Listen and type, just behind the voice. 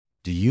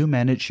Do you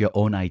manage your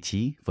own IT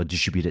for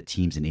distributed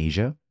teams in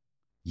Asia?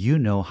 You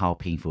know how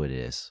painful it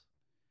is.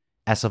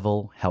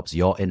 Asavol helps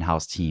your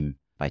in-house team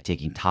by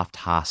taking tough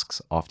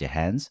tasks off their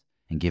hands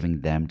and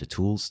giving them the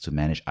tools to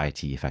manage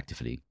IT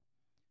effectively.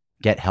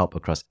 Get help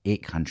across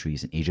 8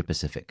 countries in Asia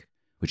Pacific,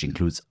 which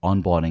includes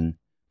onboarding,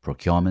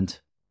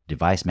 procurement,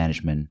 device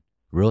management,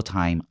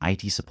 real-time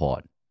IT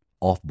support,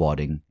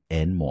 offboarding,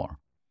 and more.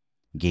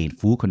 Gain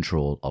full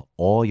control of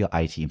all your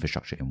IT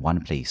infrastructure in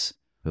one place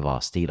with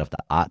our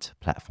state-of-the-art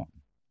platform.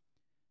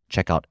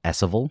 Check out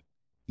Essevel,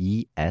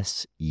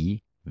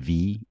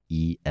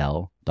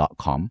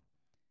 ESEVEL.com,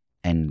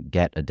 and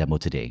get a demo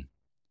today.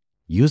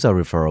 Use our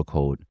referral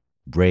code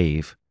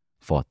BRAVE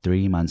for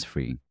 3 months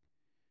free.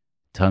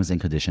 Terms and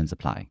conditions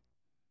apply.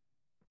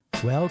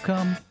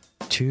 Welcome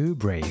to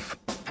Brave.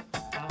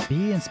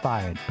 Be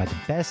inspired by the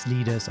best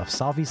leaders of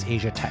Southeast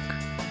Asia tech.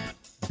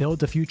 Build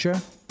the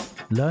future,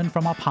 learn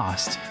from our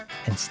past,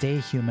 and stay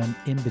human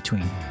in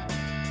between.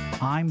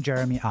 I'm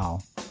Jeremy Au,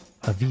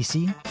 a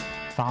VC,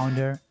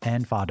 founder,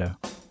 and father.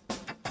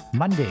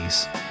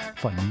 Mondays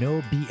for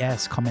no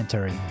BS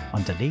commentary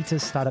on the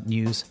latest startup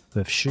news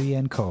with Shri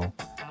 & Co.,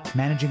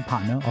 managing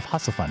partner of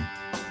Hustle Fund.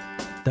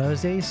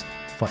 Thursdays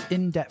for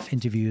in-depth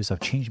interviews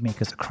of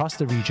changemakers across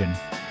the region,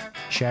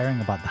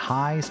 sharing about the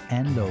highs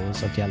and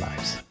lows of their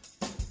lives.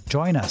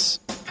 Join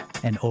us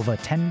and over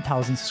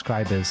 10,000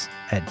 subscribers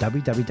at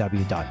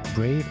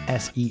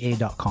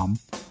www.bravesea.com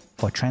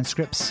for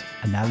transcripts,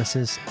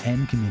 analysis,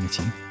 and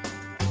community.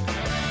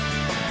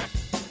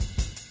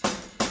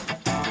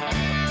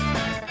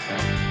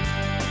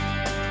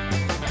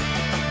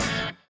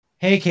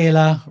 Hey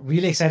Kayla,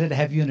 really excited to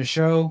have you on the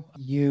show.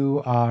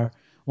 You are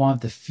one of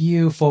the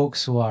few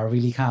folks who are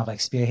really kind of like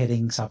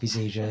spearheading Southeast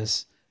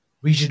Asia's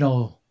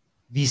regional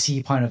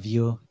VC point of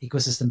view,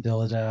 ecosystem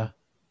builder,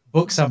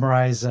 book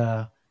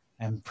summarizer,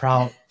 and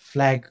proud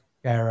flag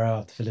bearer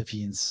of the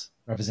Philippines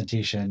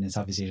representation in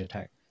Southeast Asia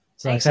tech.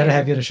 So Thank excited to you.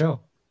 have you on the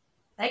show.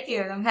 Thank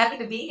you. I'm happy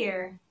to be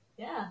here.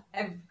 Yeah,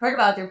 I've heard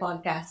about your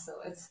podcast,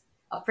 so it's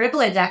a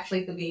privilege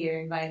actually to be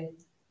here invited.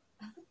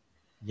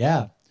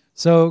 Yeah.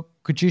 So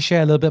could you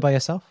share a little bit about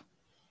yourself?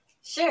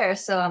 Sure.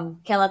 So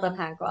I'm Kela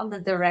Tonhanko. I'm the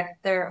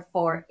director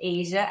for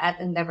Asia at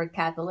Endeavor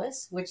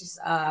Catalyst, which is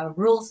a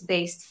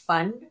rules-based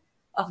fund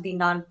of the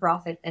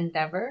nonprofit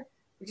Endeavor,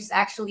 which is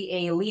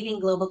actually a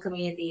leading global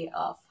community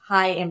of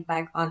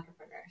high-impact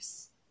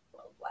entrepreneurs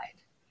worldwide.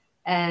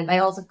 And I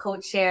also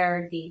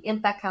co-chair the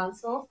Impact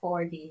Council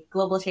for the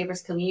Global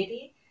Shapers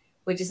Community,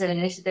 which is an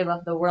initiative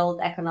of the World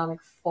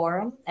Economic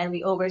Forum, and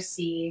we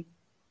oversee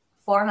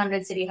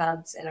 400 city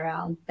hubs and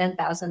around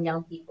 10,000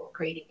 young people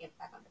creating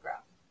impact on the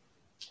ground.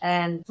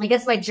 And I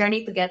guess my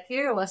journey to get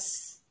here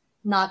was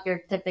not your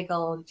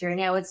typical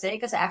journey, I would say,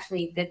 because I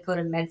actually did go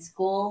to med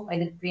school. I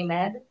did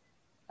pre-med.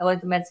 I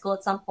went to med school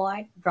at some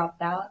point,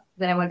 dropped out.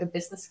 Then I went to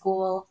business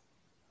school.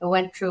 I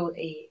went through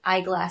a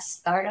eyeglass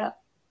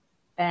startup,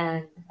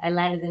 and I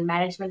landed in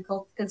management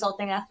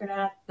consulting after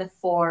that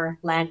before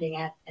landing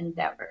at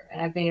Endeavor. And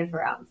I've been here for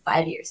around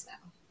 5 years now.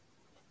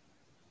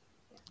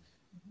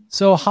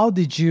 So how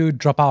did you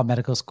drop out of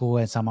medical school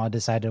and somehow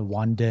decide to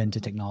wander into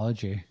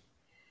technology?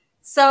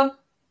 So,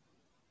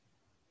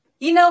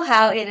 you know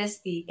how it is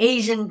the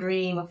Asian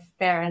dream of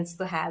parents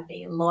to have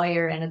a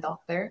lawyer and a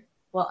doctor?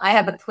 Well, I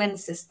have a twin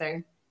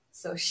sister.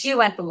 So she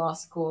went to law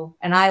school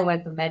and I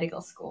went to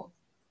medical school.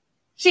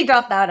 She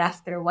dropped out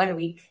after 1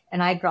 week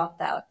and I dropped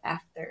out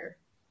after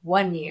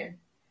 1 year.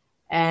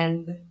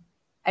 And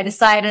I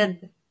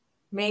decided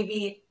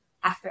maybe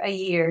after a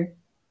year,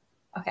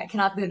 okay, I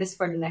cannot do this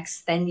for the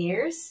next 10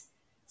 years.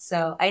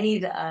 So I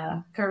need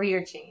a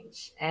career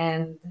change.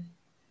 And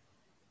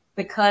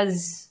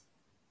because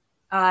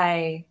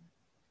I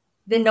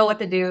didn't know what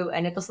to do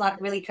and it was not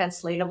really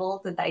translatable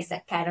to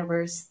dissect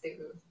cadavers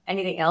to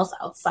anything else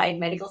outside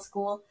medical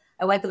school,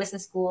 I went to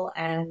business school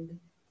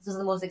and this was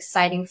the most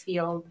exciting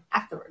field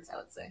afterwards, I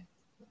would say.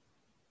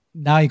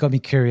 Now you got me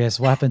curious.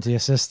 What happened to your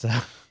sister?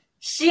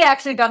 She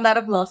actually dropped out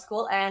of law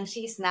school and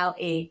she's now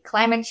a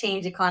climate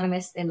change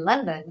economist in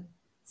London.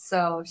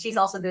 So she's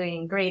also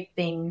doing great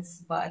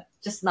things, but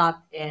just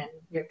not in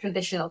your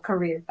traditional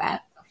career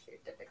path of your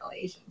typical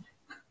Asian.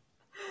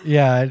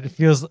 Yeah, it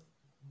feels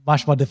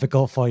much more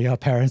difficult for your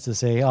parents to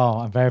say, oh,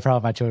 I'm very proud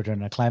of my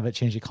children, a climate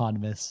change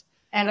economist.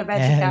 And a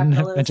venture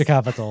capitalist. Venture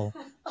capital.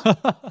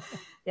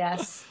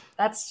 Yes,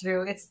 that's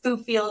true. It's two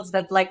fields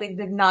that likely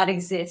did not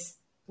exist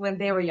when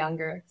they were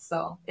younger.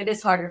 So it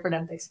is harder for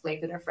them to explain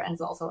to their friends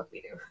also what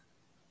we do.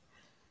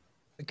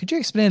 Could you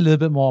explain a little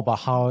bit more about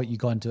how you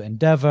got into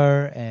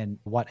Endeavor and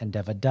what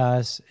Endeavor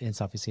does in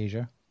Southeast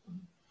Asia?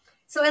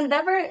 So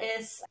Endeavor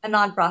is a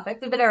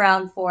nonprofit. We've been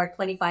around for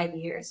 25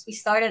 years. We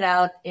started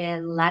out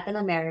in Latin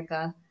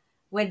America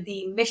with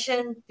the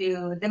mission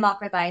to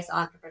democratize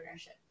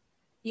entrepreneurship.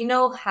 You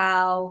know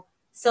how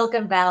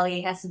Silicon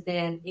Valley has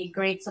been a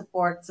great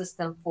support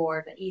system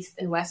for the East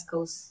and West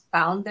Coast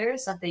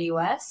founders of the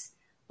US?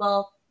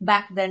 Well,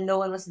 back then, no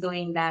one was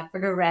doing that for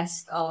the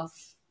rest of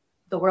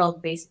the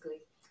world, basically.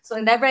 So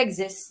Endeavor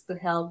exists to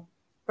help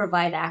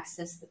provide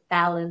access to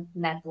talent,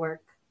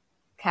 network,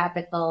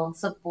 capital,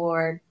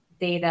 support,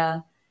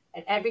 data,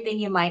 and everything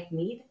you might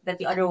need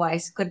that you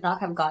otherwise could not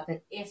have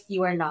gotten if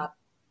you are not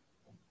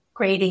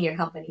creating your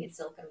company in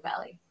Silicon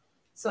Valley.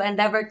 So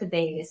Endeavor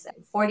today is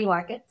in 40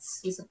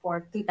 markets. We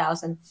support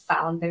 2,000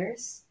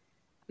 founders.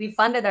 We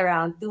funded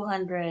around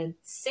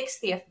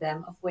 260 of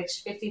them, of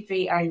which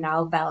 53 are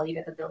now valued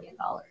at $1 billion,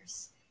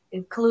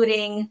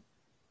 including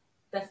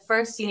the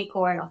first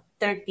unicorn of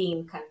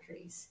 13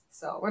 countries.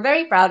 So we're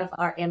very proud of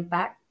our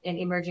impact in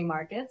emerging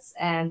markets,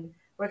 and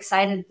we're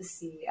excited to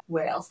see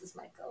where else this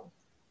might go.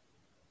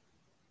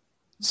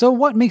 So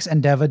what makes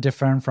Endeavor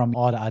different from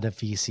all the other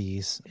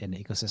VCs in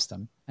the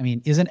ecosystem? I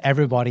mean, isn't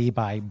everybody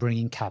by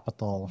bringing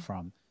capital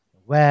from the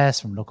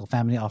West, from local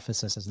family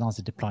offices, as long as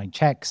they're deploying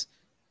checks,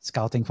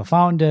 scouting for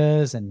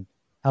founders and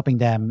helping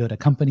them build their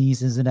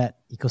companies, isn't that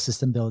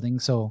ecosystem building?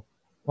 So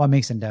what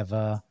makes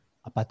Endeavor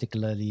a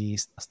particularly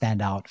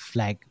standout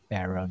flag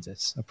bearer of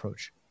this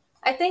approach?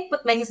 I think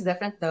what makes us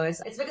different though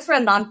is it's because we're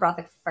a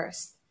nonprofit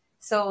first.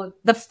 So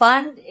the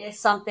fund is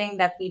something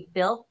that we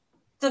built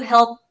to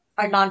help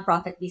our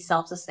nonprofit be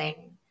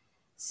self-sustaining.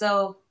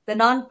 So the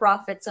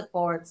nonprofit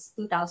supports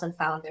 2,000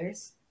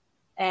 founders,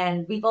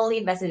 and we've only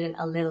invested in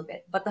a little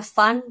bit. But the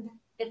fund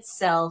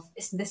itself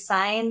is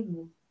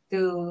designed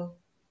to,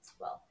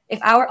 well, if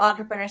our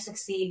entrepreneurs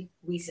succeed,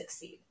 we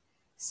succeed.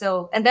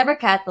 So Endeavor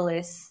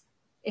Catalyst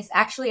is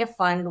actually a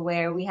fund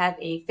where we have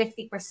a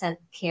 50%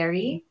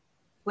 carry,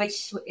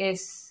 which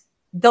is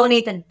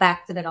donated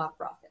back to the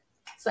nonprofit.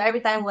 So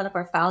every time one of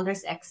our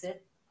founders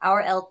exit,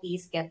 our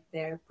LPs get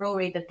their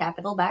prorated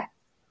capital back.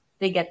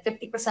 They get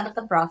 50% of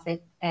the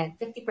profit, and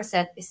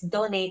 50% is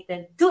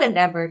donated to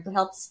Endeavor to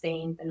help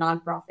sustain the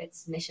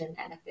nonprofit's mission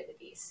and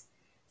activities.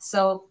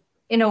 So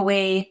in a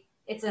way,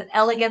 it's an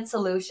elegant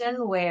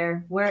solution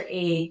where we're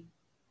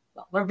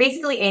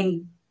basically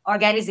an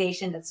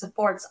organization that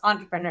supports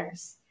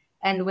entrepreneurs.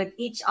 And with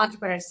each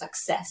entrepreneur's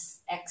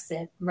success,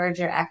 exit,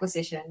 merger,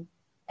 acquisition,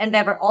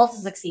 Endeavor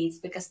also succeeds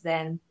because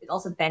then it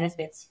also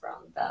benefits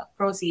from the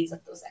proceeds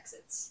of those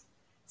exits.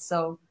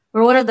 So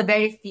we're one of the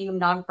very few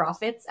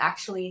nonprofits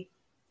actually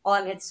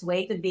on its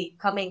way to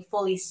becoming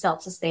fully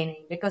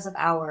self-sustaining because of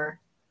our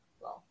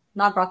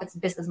nonprofit's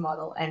business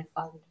model and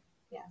fund.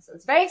 Yeah, so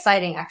it's very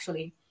exciting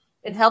actually.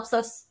 It helps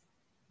us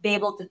be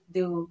able to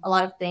do a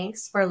lot of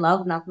things for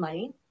love, not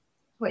money.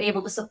 We're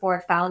able to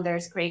support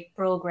founders, create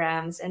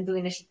programs, and do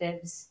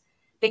initiatives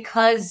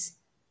because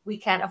we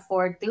can't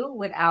afford to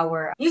with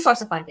our new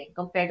source of funding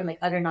compared to like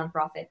other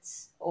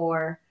nonprofits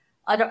or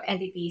other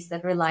entities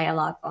that rely a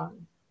lot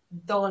on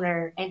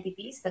donor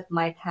entities that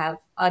might have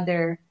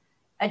other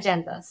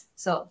agendas.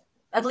 So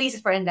at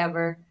least for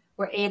Endeavor,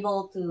 we're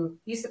able to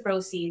use the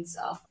proceeds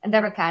of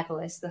Endeavor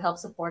Catalyst to help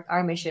support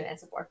our mission and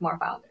support more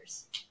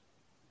founders.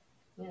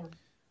 Yeah.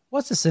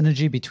 What's the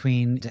synergy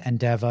between the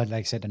Endeavor, like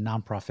I said, the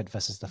nonprofit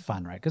versus the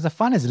fund, right? Because the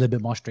fund is a little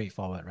bit more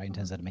straightforward, right, in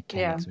terms of the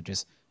mechanics, which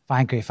is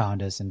find great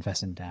founders,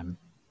 invest in them,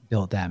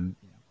 build them.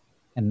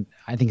 And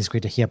I think it's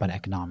great to hear about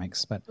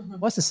economics, but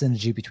what's the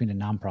synergy between the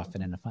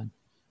nonprofit and the fund?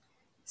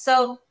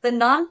 So the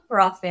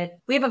nonprofit,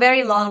 we have a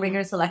very long,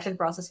 rigorous selection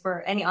process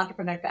for any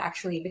entrepreneur to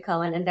actually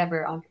become an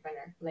Endeavor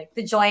entrepreneur. Like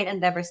to join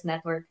Endeavor's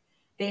network,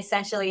 they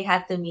essentially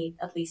have to meet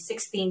at least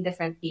 16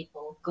 different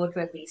people, go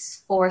through at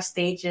least 4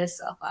 stages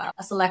of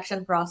a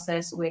selection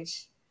process,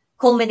 which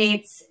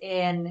culminates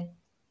in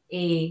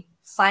a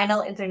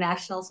final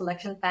international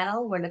selection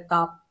panel where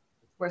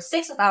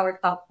 6 of our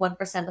top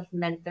 1% of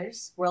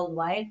mentors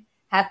worldwide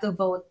have to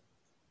vote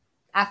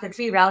after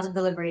 3 rounds of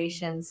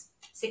deliberations,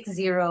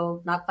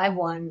 6-0, not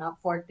 5-1, not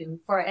 4-2,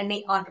 for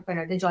any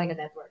entrepreneur to join the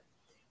network.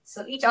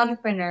 So each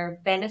entrepreneur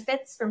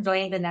benefits from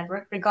joining the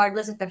network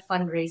regardless if they're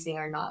fundraising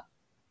or not.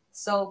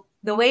 So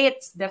the way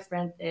it's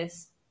different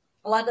is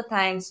a lot of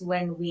times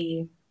when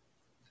we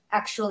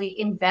actually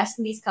invest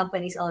in these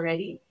companies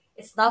already,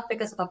 it's not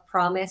because of a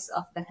promise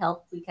of the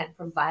help we can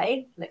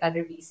provide like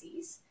other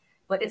VCs,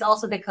 but it's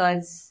also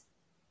because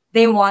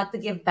they want to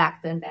give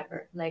back to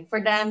Endeavor. Like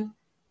for them,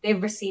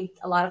 they've received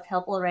a lot of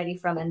help already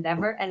from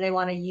Endeavor, and they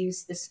want to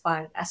use this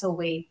fund as a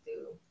way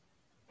to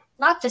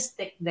not just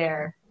stick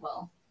their,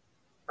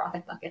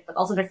 profit bucket, but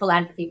also their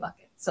philanthropy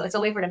bucket. So it's a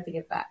way for them to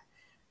give back.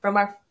 From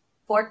our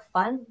 4th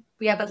fund,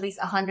 we have at least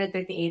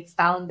 138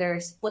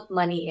 founders put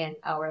money in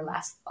our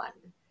last fund.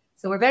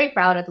 So we're very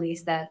proud at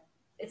least that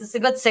it's a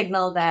good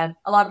signal that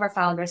a lot of our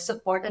founders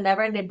support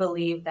Endeavor and they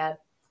believe that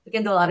we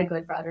can do a lot of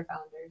good for other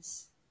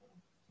founders.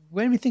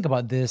 When we think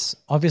about this,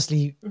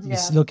 obviously you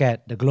look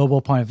at the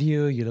global point of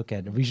view, you look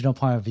at the regional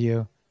point of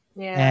view,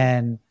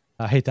 and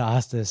I hate to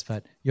ask this,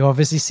 but you're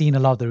obviously seeing a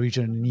lot of the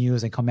regional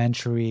news and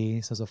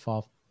commentary, so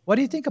forth. What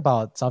do you think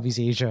about Southeast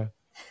Asia?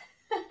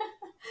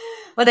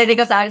 What do you think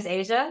of Southeast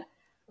Asia?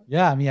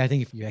 Yeah, I mean, I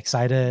think if you're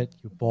excited,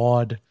 you're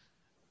bored.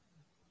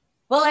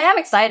 Well, I am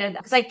excited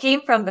because I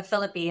came from the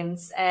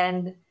Philippines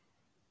and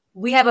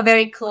we have a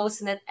very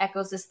close-knit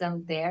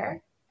ecosystem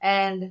there.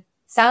 And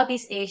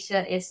Southeast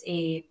Asia is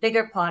a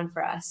bigger pond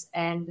for us.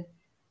 And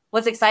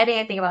what's exciting,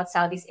 I think, about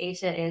Southeast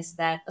Asia is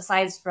that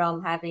aside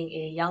from having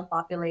a young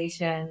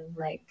population,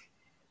 like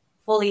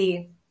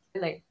fully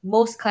Like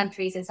most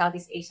countries in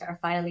Southeast Asia are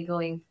finally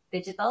going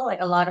digital.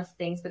 Like a lot of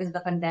things because of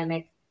the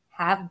pandemic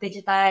have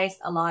digitized.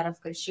 A lot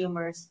of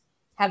consumers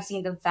have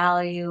seen the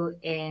value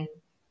in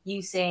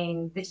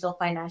using digital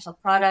financial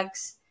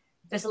products.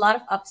 There's a lot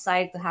of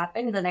upside to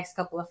happen in the next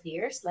couple of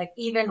years. Like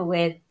even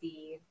with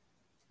the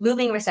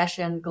looming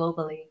recession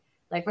globally,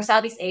 like for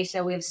Southeast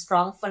Asia, we have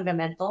strong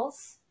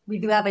fundamentals. We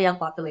do have a young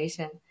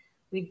population.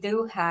 We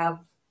do have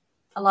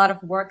a lot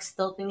of work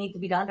still to need to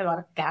be done, a lot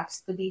of gaps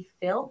to be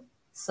filled.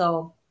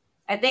 So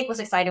I think what's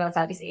exciting about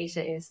Southeast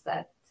Asia is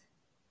that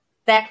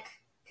tech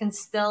can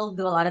still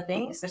do a lot of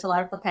things. There's a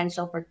lot of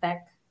potential for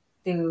tech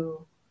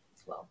to,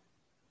 well,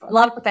 a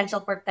lot of potential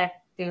for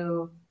tech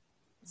to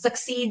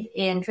succeed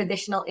in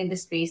traditional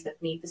industries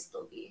that need to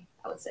still be,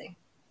 I would say,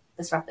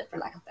 disrupted for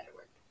lack of a better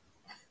word.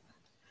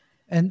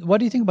 And what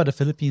do you think about the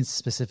Philippines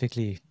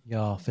specifically?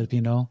 You're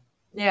Filipino.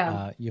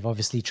 Yeah. You've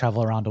obviously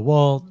traveled around the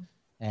world,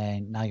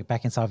 and now you're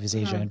back in Southeast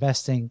Asia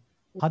investing.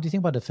 How do you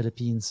think about the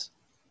Philippines?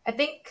 I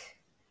think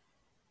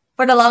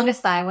for the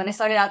longest time, when I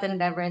started out in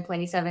Endeavor in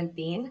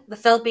 2017, the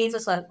Philippines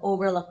was an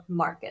overlooked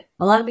market.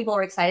 A lot of people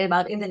were excited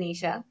about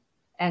Indonesia,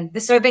 and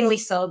deservingly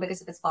so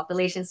because of its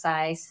population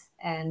size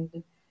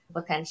and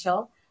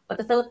potential. But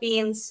the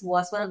Philippines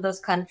was one of those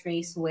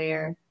countries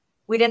where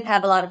we didn't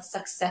have a lot of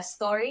success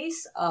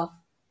stories of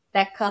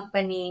tech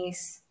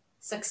companies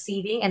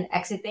succeeding and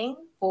exiting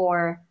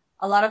for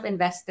a lot of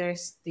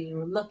investors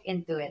to look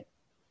into it.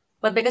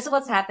 But because of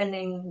what's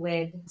happening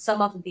with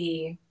some of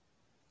the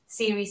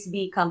Series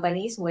B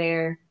companies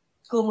where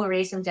Kumu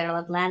raised from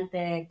General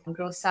Atlantic,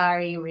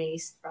 Grocery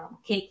raised from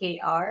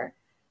KKR,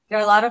 there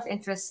are a lot of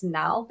interest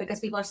now because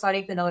people are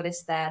starting to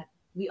notice that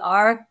we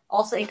are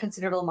also a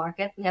considerable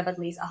market. We have at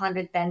least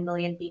 110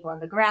 million people on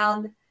the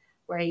ground.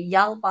 We're a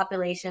young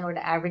population where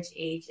the average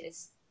age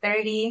is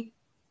 30,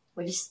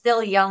 which is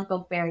still young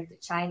compared to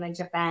China,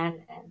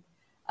 Japan, and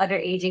other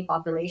aging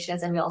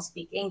populations, and we all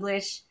speak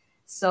English.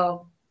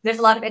 So there's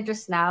a lot of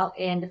interest now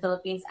in the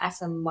Philippines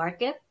as a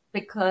market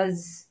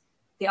because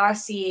they are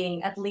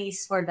seeing, at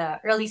least for the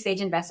early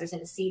stage investors in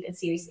the seed and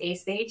Series A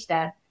stage,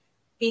 that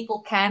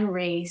people can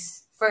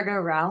raise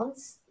further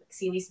rounds, like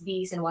Series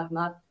Bs and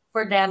whatnot,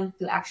 for them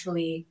to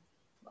actually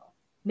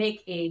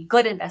make a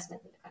good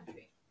investment in the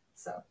country.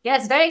 So yeah,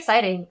 it's very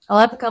exciting. A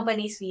lot of the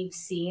companies we've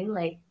seen,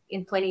 like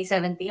in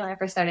 2017 when I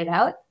first started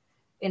out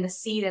in the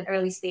seed and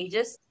early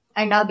stages,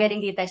 are now getting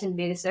the attention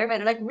they deserve. And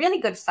they're like really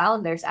good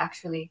founders,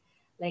 actually.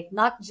 Like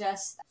not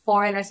just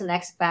foreigners and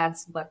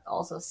expats, but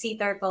also sea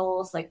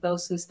turtles, like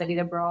those who studied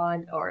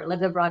abroad or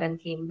lived abroad and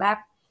came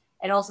back.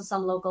 And also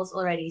some locals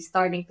already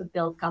starting to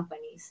build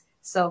companies.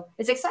 So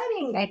it's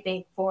exciting, I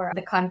think, for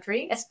the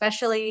country,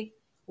 especially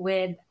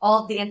with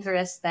all the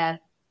interest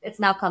that it's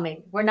now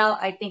coming. We're now,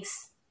 I think,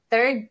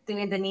 third to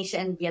Indonesia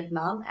and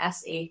Vietnam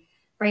as a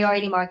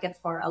priority market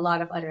for a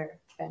lot of other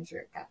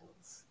venture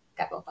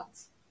capital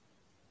funds.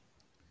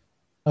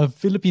 A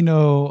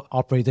Filipino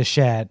operator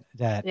shared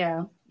that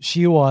Yeah.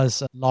 she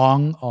was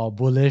long or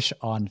bullish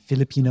on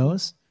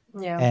Filipinos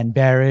Yeah. and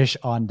bearish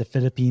on the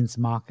Philippines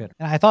market.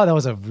 And I thought that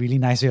was a really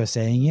nice way of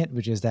saying it,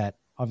 which is that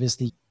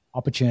obviously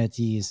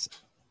opportunity is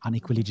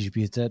unequally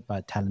distributed,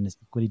 but talent is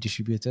equally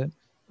distributed.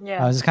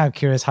 Yeah. I was just kind of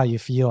curious how you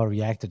feel or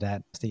react to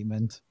that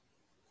statement.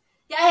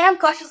 Yeah, I am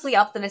cautiously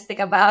optimistic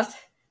about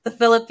the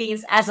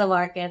Philippines as a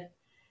market.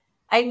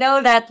 I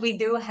know that we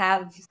do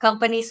have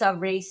companies who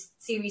have raised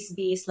Series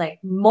Bs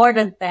like more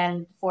than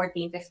 10,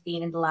 14,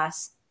 15 in the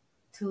last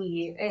 2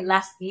 years.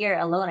 Last year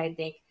alone, I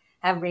think,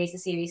 have raised the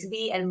Series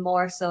B and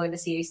more so in the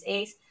Series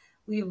A's.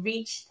 We've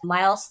reached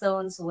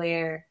milestones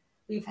where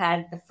we've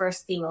had the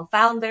first female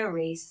founder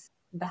raise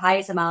the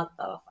highest amount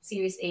of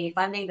Series A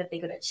funding that they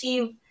could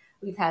achieve.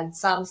 We've had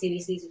some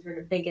Series C's which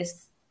were the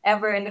biggest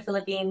ever in the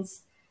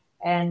Philippines.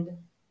 And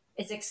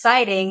it's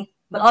exciting,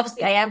 but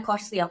obviously I am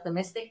cautiously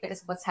optimistic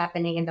because of what's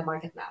happening in the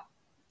market now.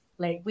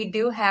 Like we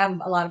do have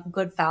a lot of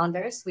good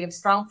founders. We have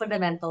strong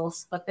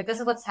fundamentals, but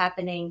because of what's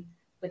happening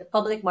with the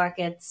public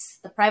markets,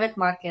 the private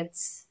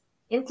markets,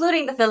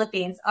 including the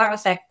Philippines, are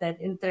affected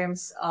in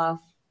terms of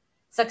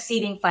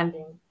succeeding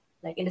funding.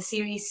 Like in the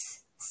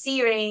Series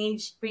C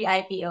range,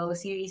 pre-IPO,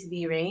 Series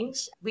B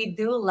range, we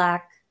do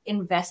lack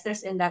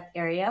investors in that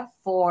area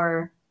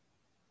for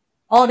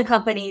all the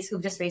companies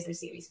who've just raised their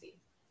Series B.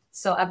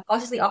 So I'm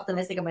cautiously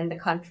optimistic about the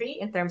country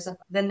in terms of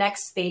the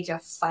next stage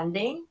of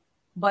funding,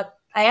 but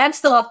I am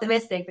still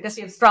optimistic because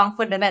we have strong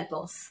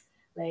fundamentals.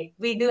 Like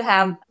we do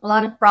have a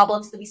lot of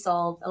problems to be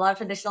solved, a lot of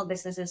traditional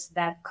businesses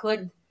that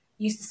could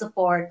use the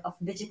support of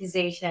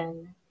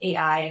digitization,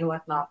 AI, and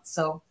whatnot.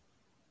 So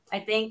I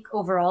think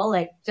overall,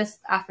 like just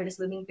after this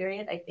looming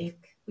period, I think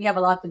we have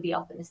a lot to be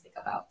optimistic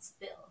about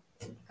still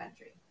in the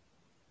country.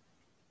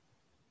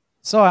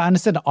 So I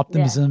understand the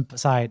optimism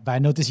side, but I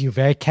noticed you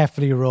very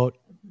carefully wrote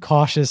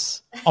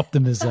cautious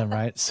optimism,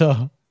 right?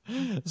 So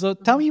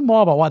tell me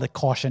more about what the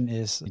caution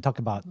is. You talk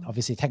about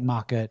obviously tech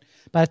market,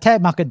 but a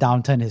tech market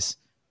downturn is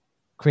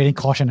creating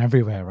caution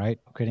everywhere, right?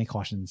 Creating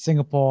caution in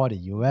Singapore, the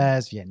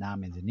US,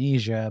 Vietnam,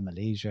 Indonesia,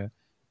 Malaysia.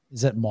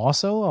 Is it more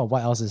so, or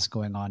what else is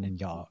going on in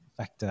your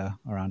vector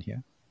around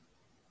here?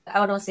 I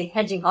don't want to say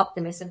hedging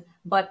optimism,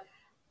 but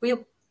we,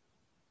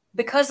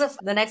 because of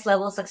the next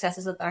level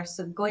successes that are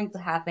going to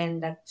happen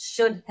that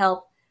should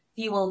help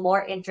fuel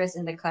more interest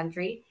in the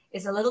country,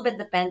 is a little bit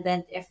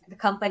dependent if the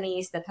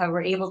companies that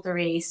were able to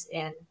raise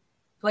in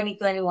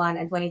 2021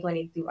 and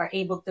 2022 are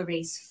able to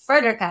raise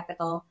further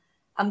capital.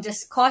 I'm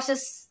just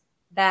cautious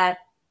that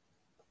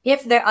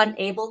if they're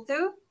unable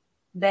to,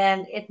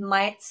 then it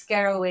might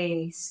scare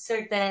away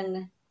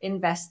certain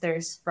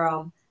investors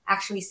from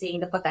actually seeing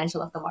the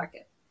potential of the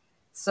market.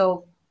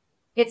 So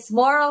it's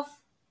more of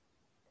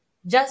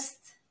just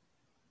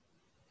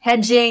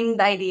hedging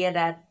the idea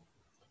that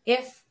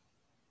if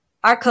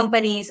our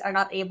companies are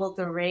not able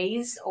to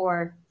raise,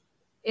 or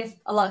if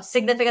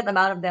significant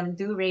amount of them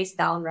do raise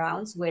down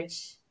rounds,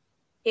 which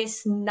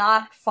is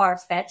not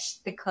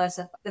far-fetched because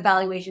of the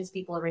valuations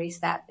people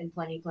raised that in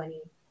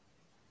 2022,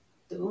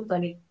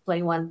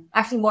 2021,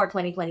 actually more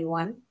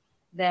 2021,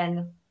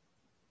 then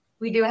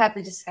we do have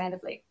to just kind of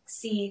like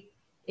see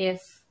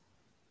if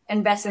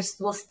investors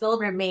will still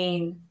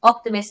remain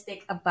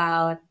optimistic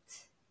about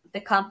the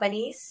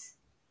companies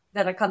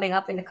that are coming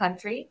up in the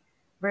country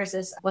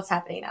versus what's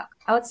happening now.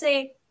 I would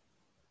say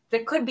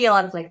there could be a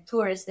lot of like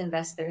tourist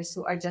investors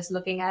who are just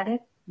looking at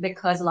it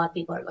because a lot of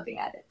people are looking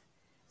at it.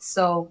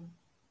 So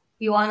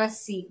we want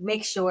to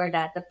make sure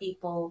that the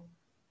people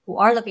who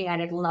are looking at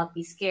it will not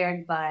be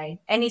scared by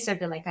any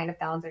certain like kind of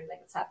downturn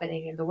that's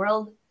happening in the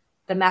world,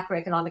 the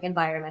macroeconomic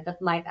environment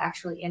that might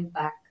actually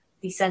impact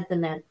the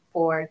sentiment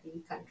for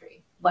the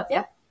country. But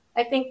yeah,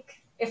 I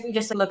think if we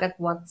just look at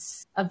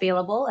what's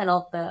available and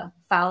all the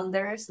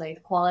founders, like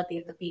the quality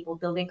of the people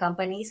building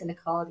companies and the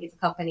quality of the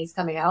companies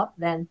coming out,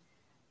 then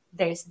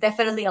there's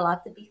definitely a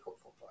lot to be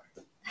hopeful for.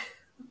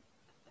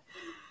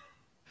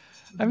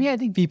 I mean, I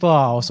think people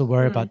are also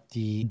worried about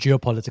the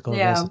geopolitical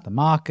risk of the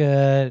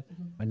market.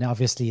 And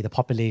obviously the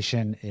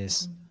population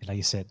is, like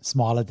you said,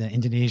 smaller than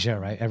Indonesia,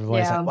 right?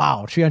 Everybody's like,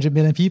 wow, 300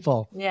 million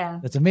people. Yeah.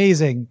 That's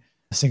amazing.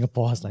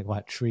 Singapore has like,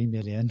 what, 3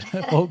 million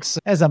folks?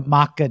 As a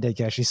market that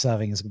you're actually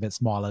serving is a bit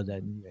smaller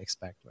than you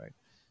expect, right?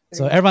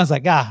 So everyone's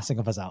like,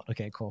 Singapore's out.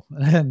 Okay, cool.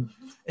 And then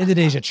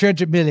Indonesia,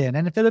 300 million.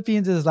 And the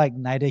Philippines is like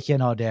neither here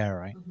nor there,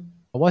 right?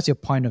 But what's your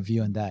point of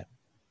view on that?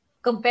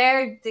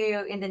 Compared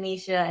to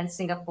Indonesia and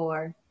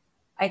Singapore,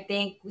 I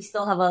think we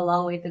still have a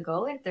long way to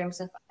go in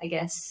terms of, I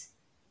guess,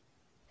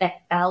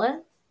 tech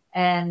talent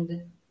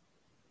and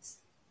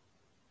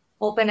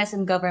openness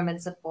and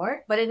government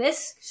support, but it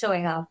is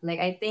showing up. Like,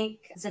 I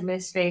think this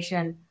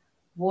administration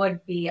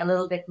would be a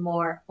little bit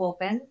more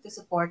open to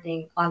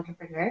supporting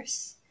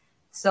entrepreneurs.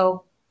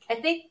 So I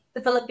think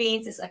the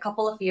Philippines is a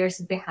couple of years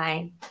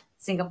behind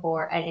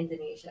Singapore and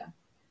Indonesia.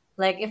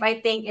 Like, if I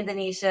think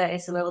Indonesia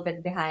is a little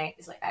bit behind,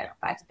 it's like, I don't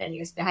know, 5 to 10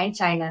 years behind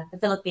China. The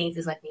Philippines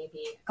is like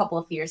maybe a couple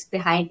of years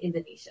behind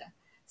Indonesia.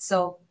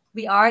 So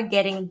we are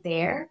getting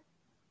there.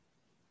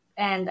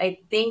 And I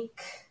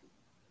think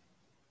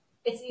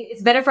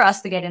it's better for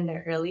us to get in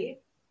there early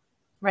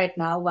right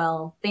now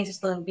while things are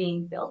still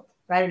being built,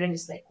 rather than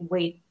just like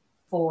wait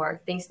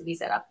for things to be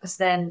set up, because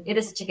then it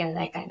is a chicken and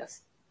egg kind of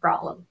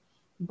problem.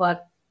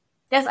 But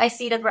yes, I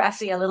see that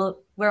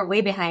we're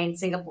way behind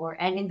Singapore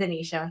and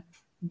Indonesia,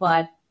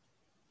 but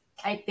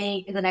I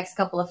think in the next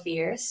couple of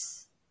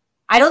years,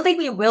 I don't think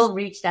we will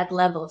reach that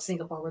level of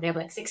Singapore where they have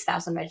like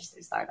 6,000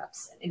 registered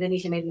startups. And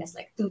Indonesia maybe has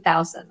like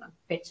 2,000 on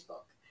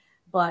PitchBook.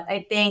 But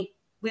I think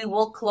we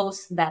will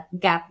close that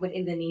gap with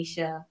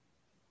Indonesia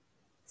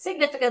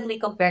significantly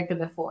compared to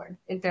before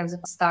in terms of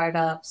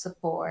startup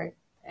support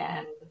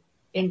and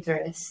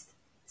interest.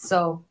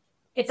 So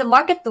it's a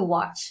market to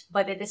watch,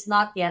 but it is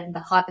not yet the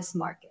hottest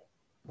market.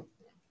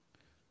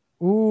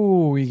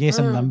 Ooh, you gave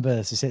some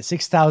numbers. You said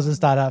 6,000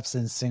 startups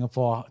in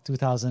Singapore,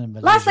 2,000 in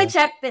Malaysia. Last I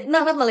checked,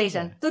 not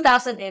Malaysia,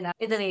 2,000 in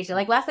Indonesia.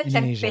 Like last I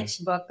checked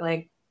PitchBook,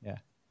 like. Yeah.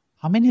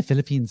 How many in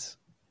Philippines?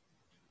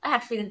 I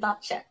actually did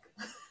not check.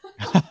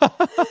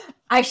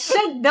 I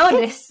should know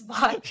this,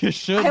 but you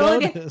should know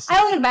this.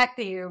 I will get back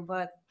to you,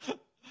 but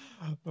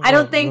I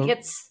don't think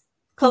it's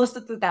close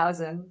to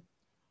 2,000.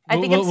 I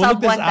think it's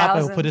sub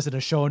 1,000. We'll put this in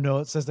the show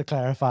notes just to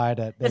clarify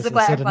that there's a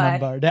certain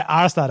number. There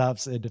are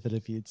startups in the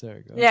Philippines. There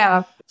we go.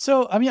 Yeah.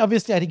 So, I mean,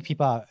 obviously, I think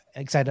people are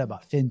excited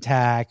about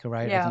fintech,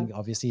 right? Yeah. I think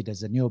obviously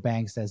there's the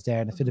neobanks that's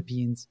there in the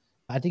Philippines.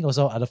 I think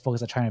also other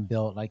folks are trying to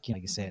build, like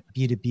you said,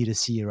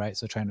 B2B2C, right?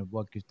 So trying to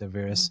work with the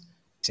various,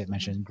 like I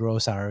mentioned,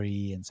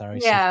 Grocery and Sari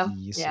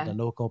Cities, the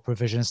local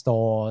provision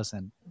stores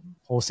and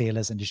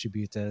wholesalers and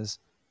distributors.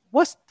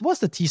 What's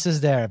the thesis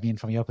there? I mean,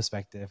 from your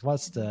perspective,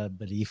 what's the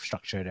belief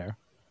structure there?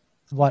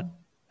 What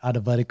are the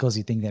verticals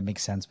you think that make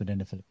sense within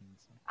the Philippines?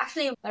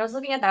 Actually, when I was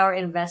looking at our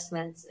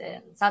investments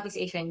in Southeast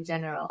Asia in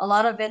general, a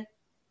lot of it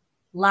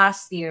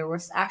last year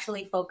was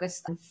actually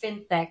focused on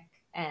fintech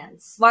and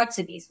smart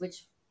cities,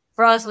 which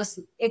for us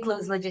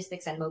includes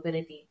logistics and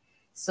mobility.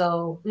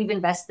 So we've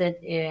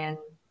invested in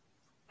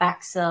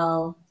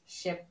Paxel,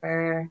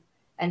 Shipper,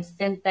 and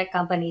fintech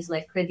companies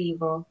like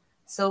Credivo.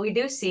 So we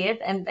do see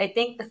it, and I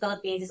think the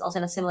Philippines is also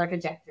in a similar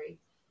trajectory.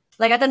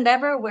 Like at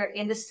Endeavor, we're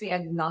industry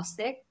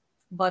agnostic,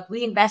 but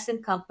we invest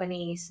in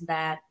companies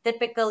that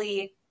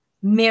typically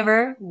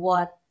mirror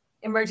what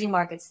emerging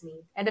markets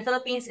need. And the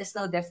Philippines is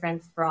no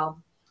different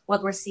from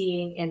what we're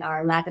seeing in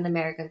our Latin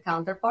American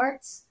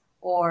counterparts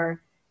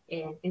or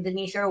in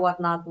Indonesia or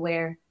whatnot,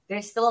 where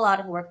there's still a lot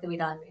of work to be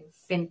done in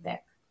fintech.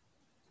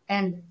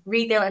 And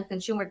retail and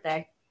consumer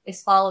tech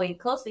is following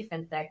closely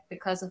fintech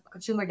because of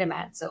consumer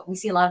demand. So we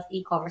see a lot of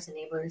e-commerce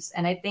enablers.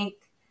 And I think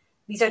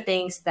these are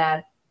things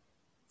that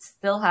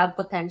still have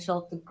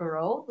potential to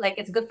grow. Like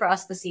it's good for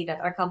us to see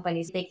that our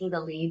companies taking the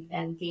lead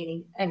and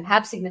gaining and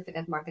have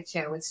significant market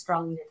share with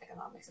strong unit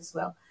economics as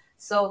well.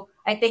 So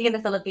I think in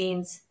the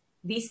Philippines,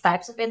 these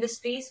types of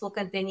industries will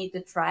continue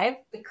to thrive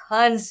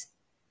because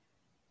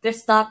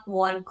there's not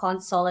one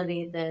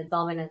consolidated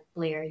dominant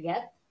player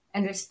yet.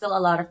 And there's still a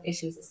lot of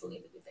issues that still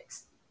need to be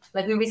fixed.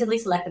 Like we recently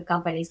selected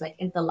companies like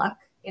Intelluck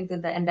into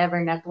the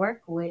Endeavor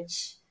network,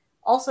 which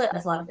also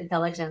has a lot of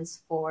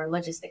intelligence for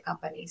logistic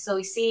companies. So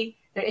we see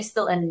there is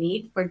still a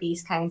need for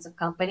these kinds of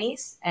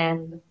companies,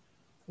 and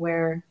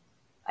we're,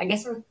 I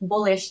guess, we're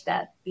bullish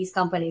that these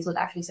companies would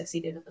actually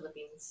succeed in the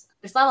Philippines.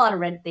 There's not a lot of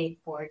red tape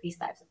for these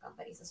types of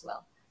companies as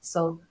well,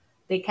 so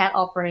they can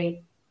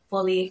operate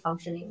fully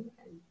functioning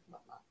and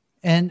whatnot.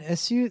 And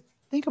as you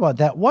think about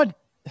that, what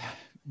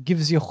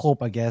gives you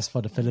hope, I guess,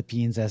 for the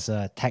Philippines as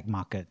a tech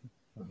market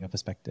from your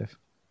perspective?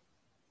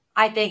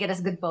 I think it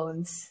has good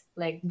bones,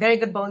 like very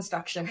good bone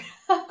structure.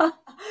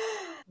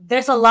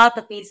 There's a lot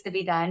that needs to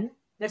be done.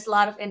 There's a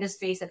lot of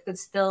industries that could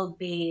still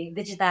be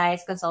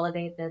digitized,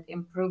 consolidated,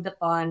 improved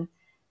upon.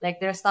 Like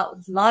there's a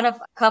lot of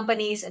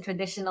companies and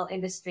traditional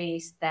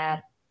industries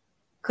that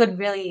could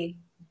really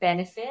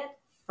benefit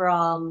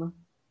from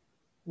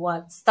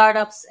what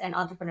startups and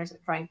entrepreneurs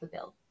are trying to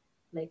build.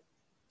 Like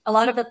a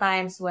lot of the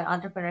times when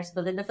entrepreneurs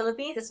build in the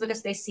Philippines, it's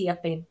because they see a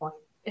pain point.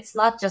 It's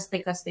not just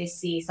because they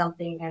see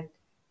something and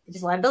they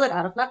just want to build it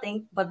out of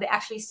nothing, but they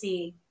actually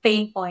see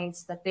pain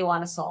points that they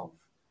want to solve.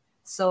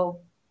 So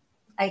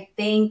I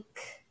think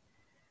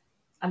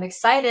I'm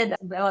excited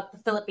about the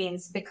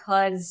Philippines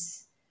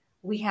because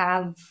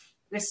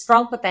there's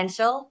strong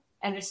potential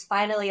and there's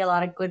finally a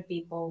lot of good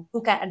people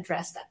who can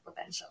address that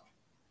potential.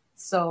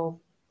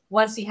 So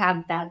once you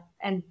have that,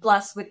 and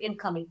plus with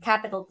incoming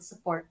capital to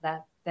support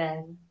that,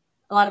 then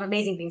a lot of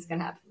amazing things can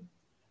happen.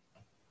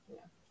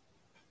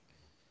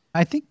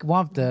 I think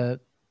one of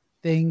the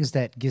things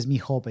that gives me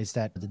hope is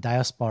that the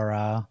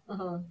diaspora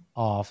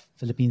of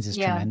Philippines is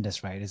Yeah.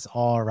 tremendous, right? It's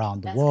all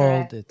around the That's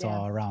world, correct, it's yeah.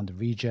 all around the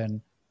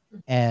region,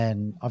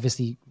 and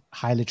obviously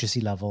high literacy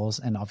levels,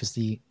 and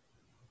obviously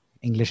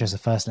English as a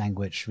first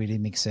language really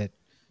makes it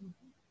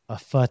a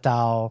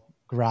fertile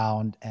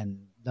ground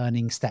and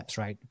learning steps,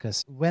 right?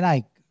 Because when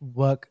I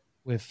work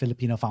with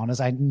Filipino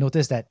founders, I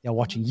noticed that they're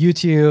watching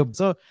YouTube.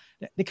 So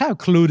they kind of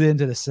clued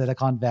into the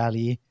Silicon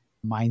Valley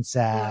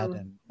mindset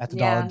and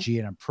methodology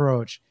and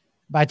approach.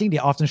 But I think they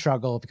often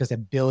struggle because they're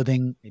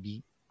building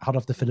maybe out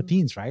of the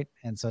Philippines, right?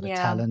 And so the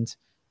Yeah. talent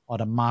or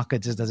the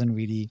market just doesn't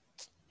really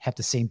have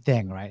the same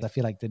thing, right? I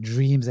feel like the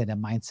dreams and the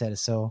mindset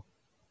is so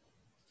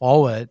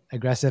forward,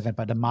 aggressive,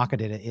 but the market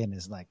that they're in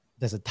is like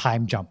there's a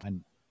time jump,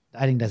 and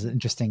I think there's an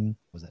interesting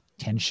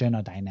tension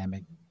or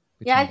dynamic.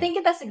 Yeah, I between think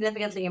it has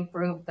significantly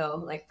improved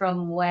though, like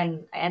from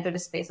when I entered the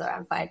space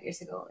around 5 years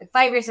ago. Like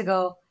 5 years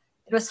ago,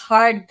 it was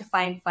hard to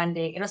find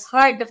funding. It was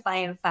hard to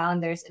find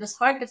founders. It was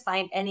hard to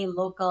find any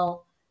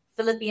local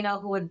Filipino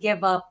who would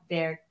give up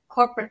their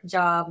corporate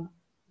job,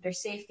 their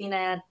safety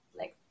net.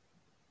 Like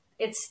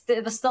it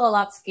was still a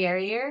lot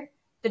scarier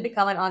to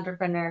become an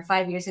entrepreneur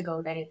 5 years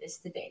ago than it is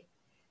today.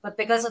 But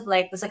because of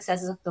like the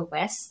successes of the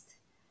West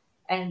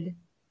and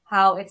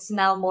how it's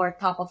now more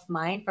top of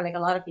mind for like a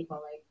lot of people,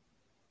 like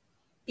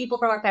people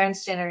from our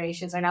parents'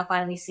 generations are now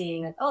finally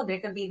seeing that, oh, there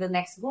could be the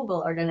next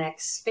Google or the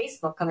next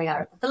Facebook coming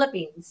out of the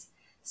Philippines.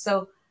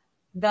 So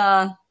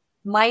the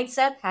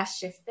mindset has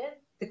shifted.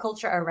 The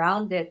culture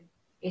around it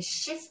is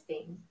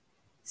shifting.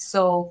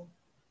 So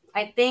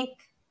I think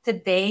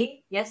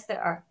today, yes,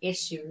 there are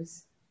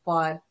issues,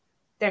 but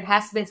there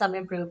has been some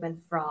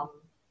improvement from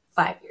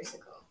 5 years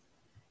ago.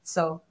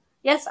 So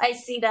yes, I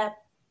see that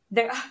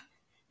there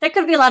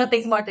could be a lot of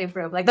things more to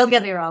improve. Like don't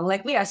get me wrong,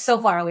 like we are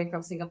so far away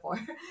from Singapore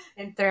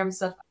in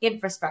terms of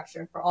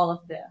infrastructure for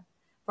all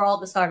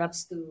the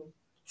startups to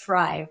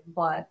thrive.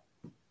 But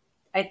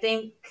I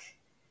think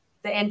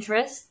the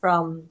interest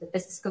from the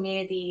business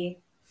community,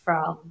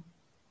 from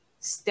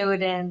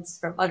students,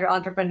 from other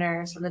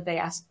entrepreneurs, from the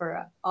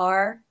diaspora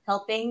are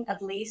helping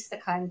at least the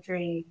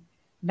country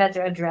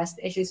better address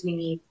the issues we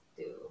need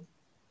to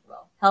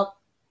help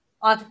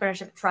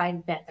entrepreneurship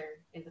thrive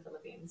better in the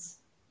Philippines.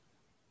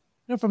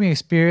 from your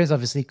experience,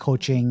 obviously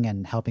coaching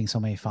and helping so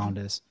many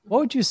founders, what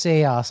would you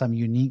say are some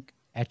unique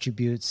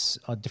attributes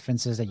or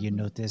differences that you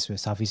notice with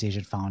Southeast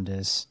Asian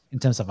founders in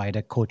terms of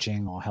either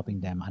coaching or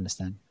helping them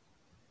understand?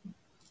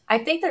 I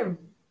think they're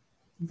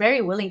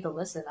very willing to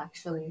listen,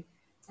 actually.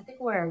 I think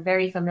we're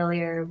very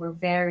familiar, we're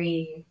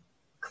very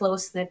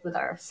close knit with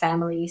our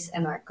families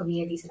and our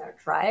communities and our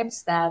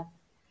tribes, that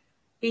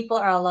people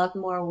are a lot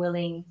more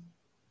willing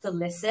to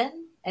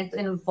listen and to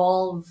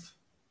involve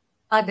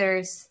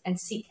others and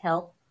seek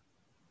help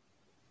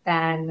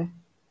than,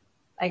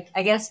 like,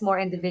 I guess, more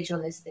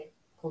individualistic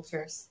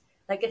cultures.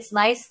 Like it's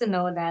nice to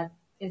know that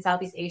in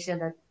Southeast Asia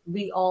that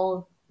we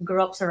all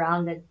grew up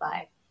surrounded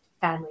by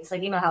families.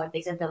 Like you know how it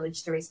takes a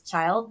village to raise a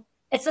child.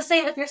 It's the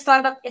same if your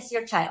startup is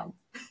your child.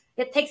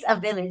 It takes a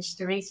village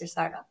to raise your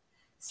startup.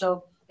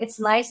 So it's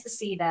nice to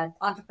see that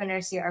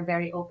entrepreneurs here are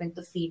very open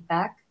to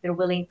feedback. They're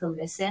willing to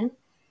listen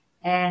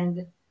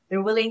and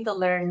they're willing to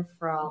learn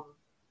from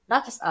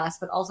not just us,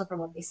 but also from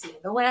what they see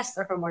in the West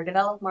or from more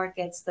developed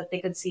markets that they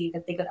could see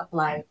that they could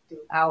apply to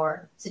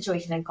our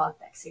situation and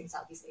context here in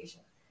Southeast Asia.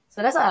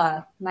 So that's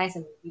a nice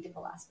and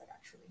beautiful aspect,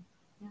 actually.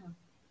 Yeah.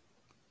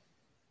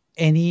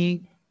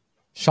 Any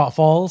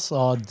shortfalls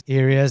or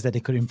areas that they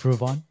could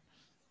improve on?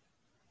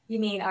 You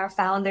mean our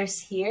founders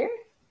here?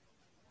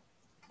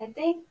 I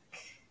think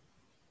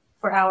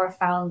for our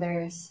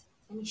founders,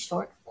 any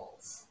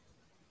shortfalls?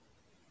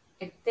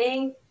 I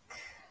think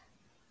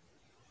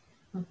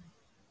I'm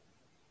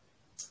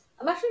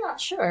actually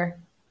not sure.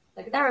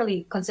 Like, I never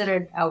really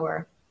considered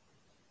our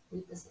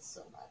weaknesses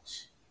so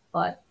much,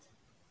 but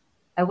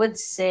I would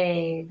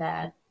say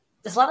that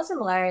there's a lot of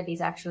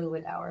similarities actually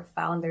with our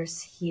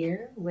founders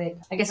here, with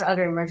I guess our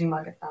other emerging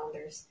market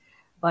founders.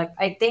 But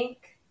I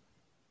think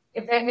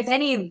if there's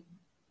any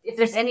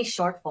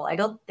shortfall, I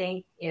don't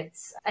think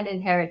it's an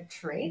inherent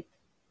trait.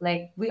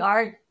 Like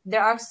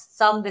there are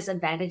some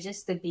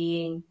disadvantages to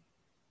being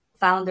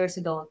founders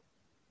who don't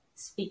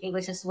speak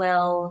English as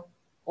well,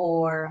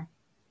 or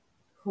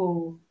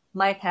who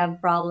might have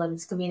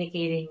problems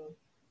communicating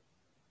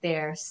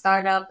their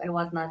startup and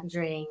whatnot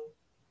during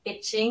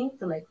pitching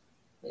to like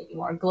maybe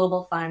more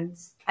global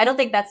funds. I don't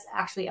think that's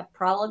actually a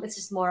problem. It's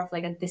just more of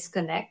like a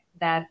disconnect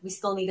that we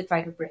still need to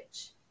try to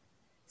bridge.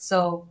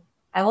 So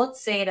I won't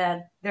say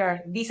that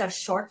these are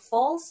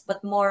shortfalls,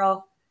 but more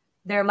of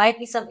there might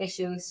be some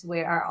issues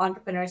where our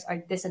entrepreneurs are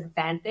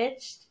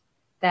disadvantaged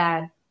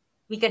that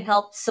we can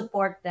help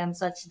support them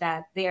such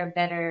that they are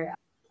better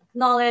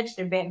acknowledged,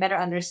 better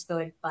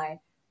understood by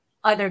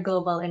other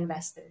global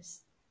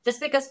investors. Just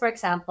because, for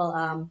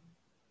example,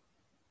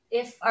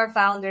 if our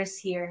founders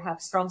here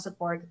have strong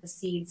support at the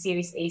seed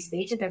Series A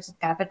stage in terms of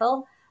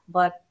capital,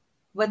 but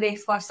when they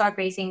start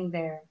raising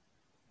their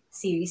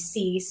Series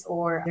C's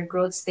or their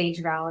growth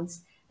stage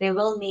rounds, they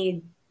will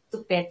need to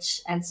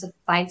pitch and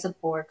find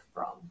support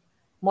from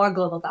more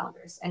global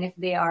founders. And if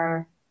they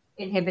are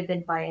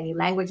inhibited by any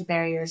language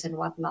barriers and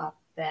whatnot,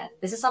 then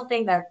this is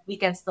something that we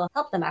can still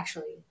help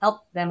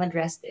them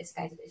address these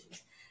kinds of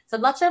issues. So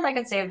I'm not sure if I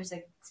can say if there's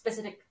like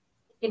specific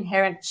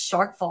inherent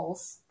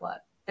shortfalls,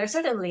 but there's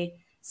certainly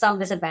some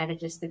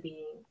disadvantages to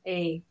being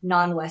a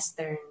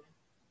non-Western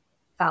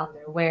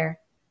founder where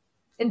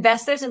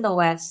investors in the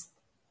West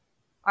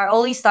are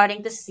only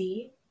starting to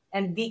see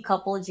and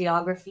decouple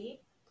geography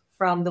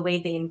from the way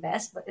they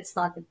invest, but it's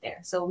not there.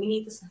 So we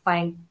need to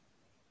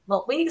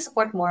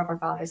support more of our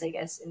founders, I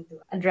guess, into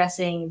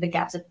addressing the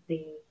gaps that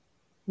they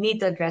need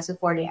to address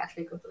before they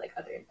actually go to like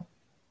other.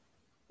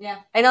 Yeah,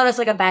 I know that's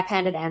like a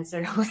backhanded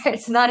answer where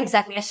it's not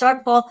exactly a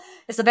shortfall.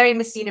 It's a very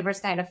Miss Universe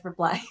kind of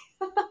reply.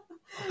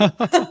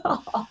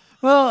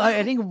 Well,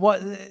 I think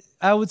what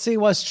I would say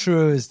what's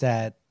true is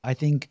that I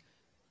think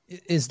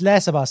it's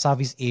less about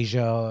Southeast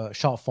Asia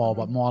shortfall,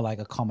 but more like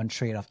a common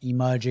trait of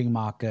emerging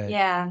market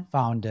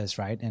founders,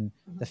 right? And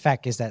the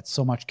fact is that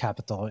so much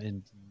capital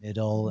in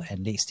middle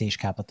and late stage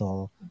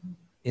capital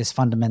is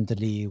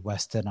fundamentally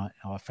Western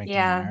or frankly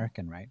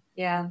American, right?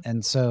 Yeah.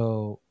 And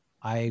so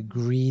I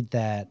agree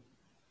that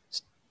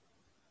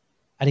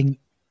I think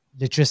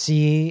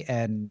literacy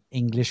and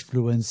English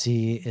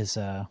fluency is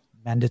a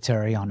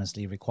mandatory,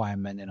 honestly,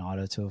 requirement in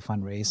order to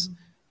fundraise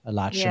a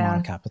large amount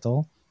of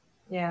capital.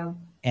 Yeah.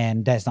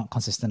 And that's not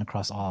consistent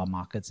across all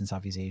markets in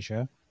Southeast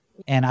Asia.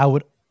 And I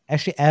would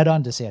actually add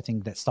on to say, I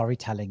think that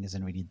storytelling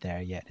isn't really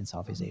there yet in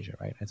Southeast Asia,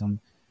 right?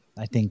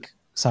 I think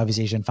Southeast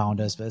Asian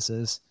founders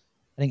versus,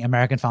 I think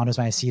American founders,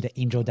 when I see the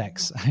angel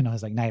decks, I know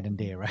it's like night and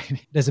day,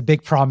 right? There's a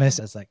big promise.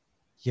 It's like,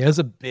 here's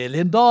 $1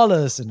 billion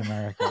in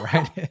America,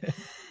 right?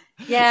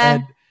 Yeah.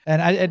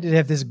 And I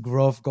have this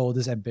growth goal,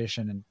 this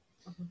ambition. And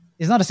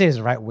it's not to say it's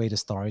the right way to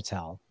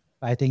storytell,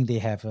 but I think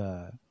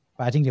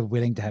they're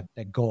willing to have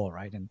that goal,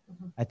 right? And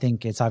I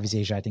think in Southeast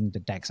Asia, I think the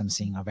decks I'm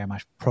seeing are very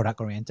much product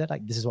oriented.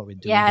 Like this is what we're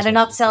doing. Yeah, they're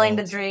not selling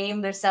the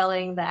dream; they're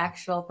selling the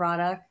actual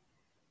product.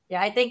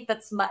 Yeah, I think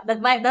that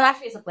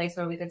actually is a place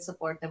where we could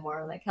support them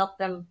more, like help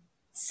them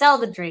sell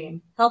the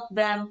dream, help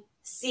them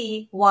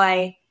see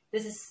why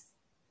this is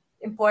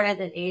important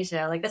in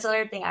Asia. Like that's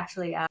another thing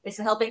actually is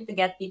helping to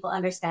get people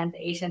understand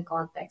the Asian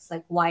context,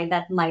 like why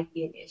that might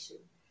be an issue.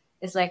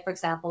 It's like, for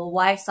example,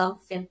 why some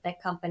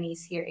fintech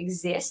companies here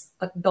exist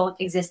but don't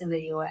exist in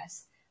the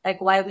US.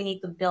 Like why we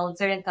need to build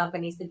certain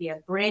companies to be a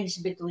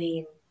bridge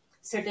between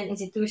certain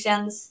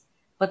institutions,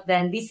 but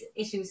then these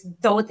issues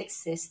don't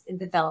exist in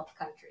developed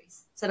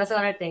countries. So that's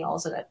another thing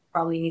also that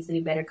probably needs to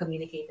be better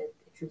communicated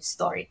through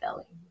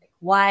storytelling. Like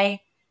why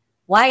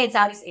in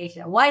Southeast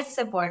Asia? Why is this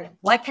important?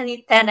 Why can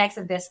you 10x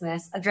a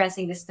business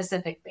addressing this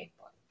specific pain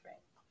point, right?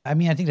 I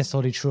mean, I think that's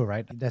totally true,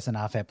 right? That's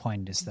another fair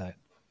point is that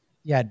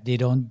they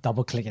don't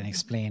double click and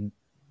explain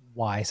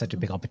why such a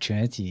big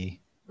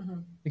opportunity.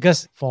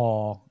 Because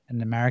for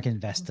an American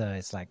investor,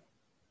 it's like,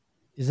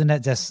 Isn't it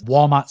just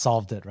Walmart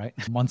solved it, right?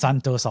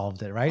 Monsanto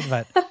solved it, right?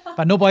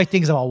 But nobody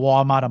thinks about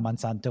Walmart or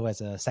Monsanto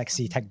as a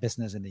sexy tech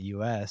business in the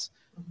US.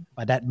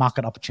 But that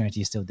market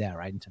opportunity is still there,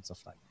 right? In terms of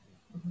like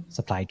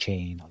supply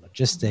chain or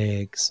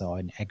logistics or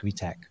in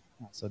agri-tech.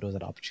 So those are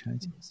the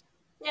opportunities.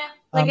 Yeah,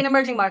 like in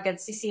emerging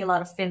markets, you see a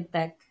lot of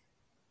fintech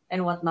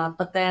and whatnot,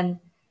 but then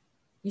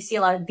you see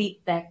a lot of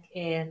deep tech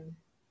in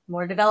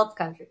more developed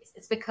countries.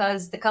 It's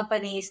because the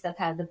companies that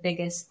have the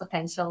biggest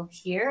potential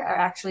here are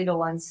actually the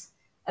ones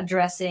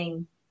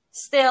addressing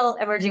still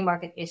emerging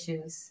market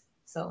issues.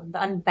 So the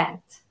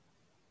unbanked,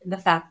 the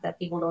fact that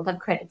people don't have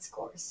credit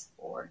scores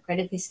or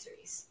credit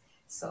histories.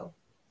 So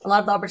a lot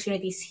of the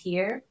opportunities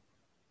here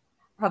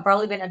have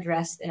probably been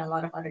addressed in a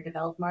lot of other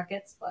developed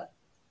markets. But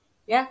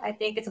yeah, I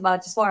think it's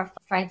about just more of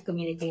trying to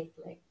communicate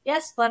like,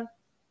 yes, but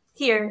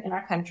here in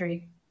our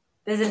country,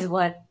 this is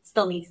what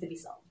still needs to be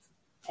solved.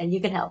 And you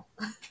can help.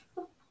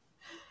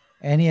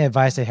 Any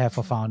advice they have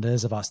for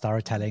founders about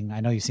storytelling? I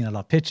know you've seen a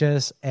lot of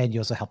pitches and you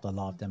also helped a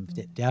lot of them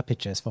with their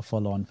pitches for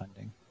follow-on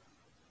funding.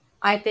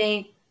 I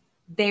think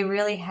they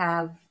really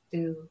have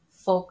to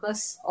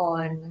focus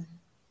on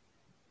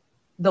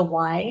the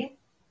why,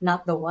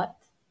 not the what.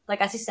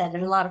 Like as you said,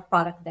 there's a lot of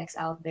product decks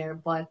out there,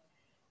 but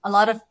a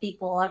lot of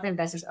people, a lot of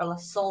investors are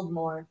sold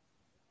more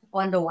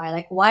on the why.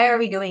 Like, why are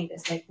we doing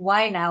this? Like,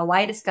 why now?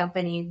 Why this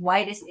company?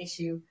 Why this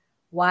issue?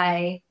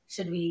 Why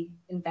should we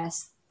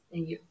invest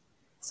in you?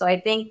 So I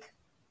think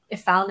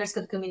if founders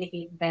could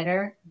communicate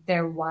better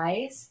their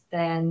whys,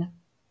 then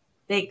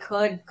they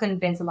could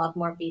convince a lot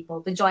more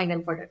people to join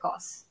them for their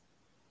cause.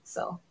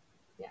 So,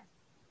 yeah.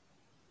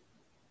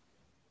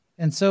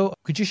 And so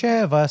could you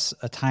share with us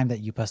a time that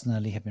you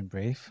personally have been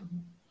brave?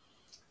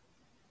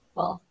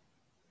 Well,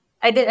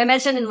 I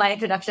mentioned in my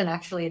introduction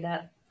actually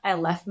that I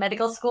left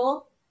medical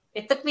school.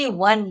 It took me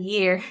 1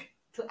 year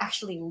to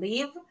actually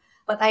leave,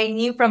 but I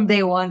knew from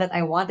day one that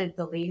I wanted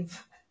to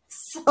leave.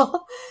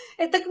 So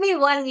it took me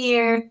 1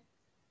 year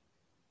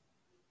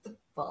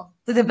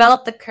to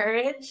develop the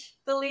courage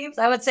to leave.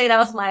 So I would say that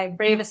was my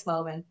bravest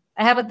moment.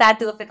 I have a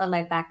tattoo of it on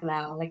my back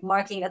now, like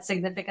marking that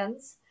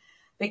significance,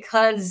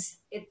 because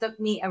it took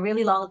me a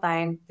really long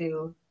time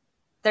to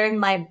turn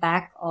my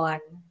back on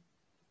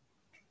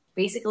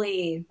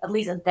basically at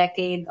least a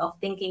decade of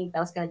thinking that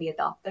I was going to be a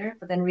doctor,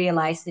 but then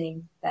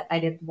realizing that I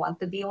didn't want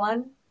to be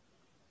one,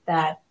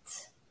 that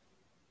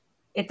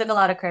it took a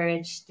lot of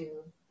courage to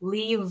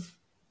leave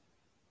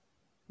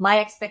my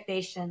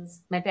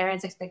expectations, my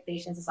parents'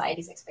 expectations,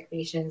 society's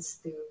expectations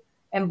to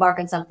embark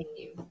on something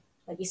new.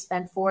 Like you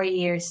spend 4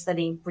 years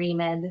studying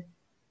pre-med,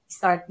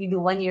 you do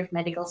 1 year of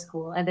medical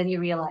school, and then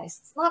you realize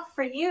it's not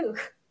for you.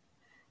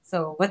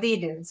 So what do you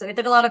do? So it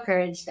took a lot of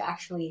courage to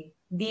actually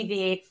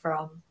deviate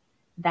from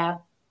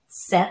that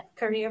set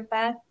career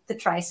path to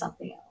try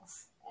something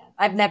else. And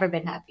I've never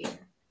been happier.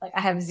 Like I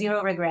have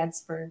zero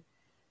regrets for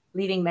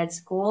leaving med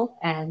school,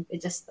 and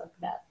it just took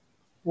that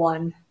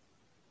one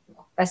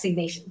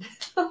resignation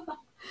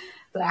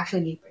to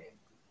actually be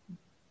brave.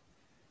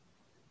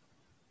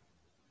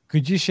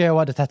 Could you share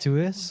what the tattoo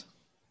is?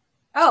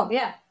 Oh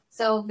yeah.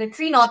 So the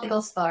 3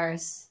 nautical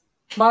stars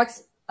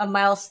marks a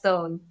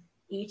milestone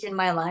each in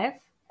my life,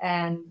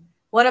 and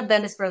one of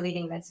them is for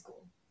leaving med school.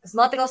 Because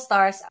nautical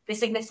stars, they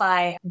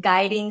signify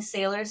guiding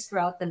sailors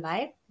throughout the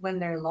night when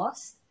they're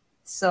lost.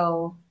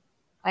 So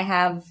I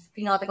have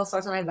 3 nautical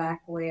stars on my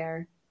back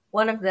where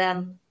one of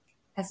them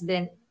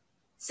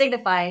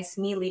signifies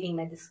me leaving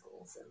med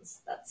school, since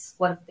that's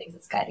one of the things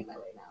that's guiding my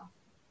way now.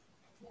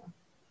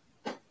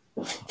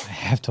 I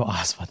have to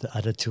ask what the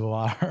other two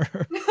are.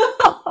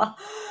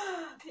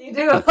 You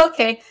do?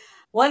 Okay.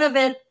 One of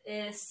it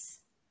is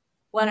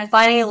when I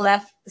finally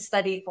left to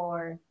study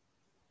for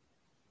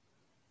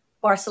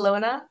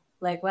Barcelona,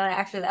 like when I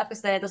actually left,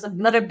 because it was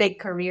another big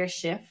career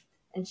shift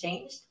and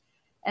changed.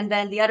 And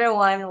then the other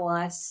one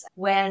was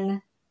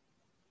when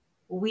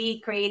we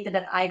created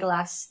an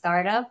eyeglass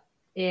startup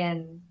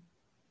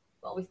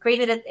we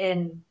created it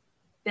in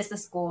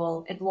business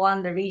school. It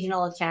won the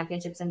regional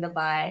championships in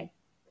Dubai,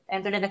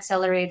 entered an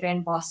accelerator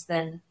in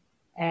Boston,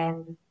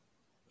 and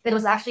it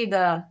was actually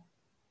the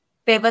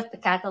pivot, the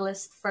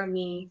catalyst for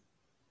me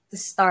to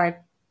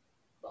start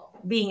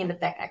being in the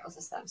tech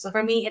ecosystem. So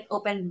for me, it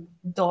opened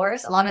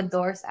doors, a lot of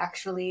doors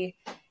actually.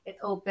 It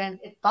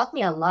taught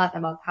me a lot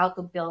about how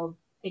to build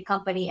a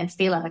company and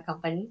scale at a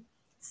company.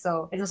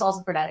 So it was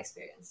also for that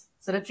experience.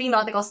 So the 3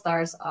 nautical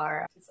stars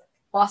are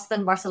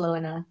Boston,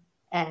 Barcelona,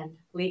 and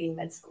leaving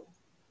med school.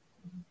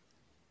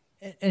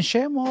 And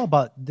share more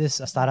about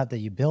this startup that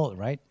you built,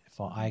 right?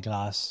 For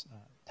eyeglass.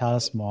 Tell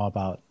us more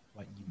about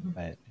what you mean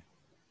by it.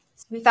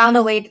 We found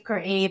a way to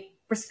create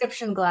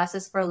prescription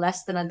glasses for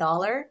less than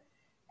 $1.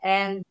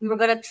 And we were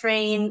going to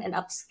train and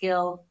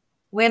upskill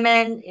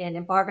women in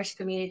impoverished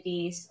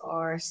communities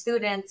or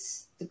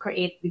students to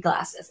create the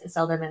glasses and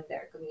sell them in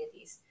their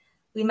communities.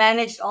 We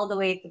managed all the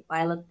way to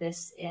pilot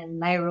this in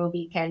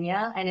Nairobi,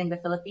 Kenya, and in the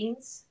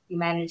Philippines. We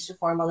managed to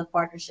form all the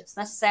partnerships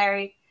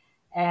necessary.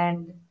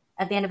 And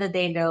at the end of the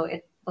day, though,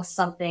 it was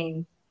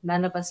something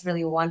none of us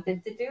really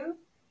wanted to do.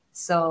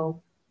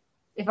 So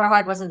if our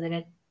heart wasn't in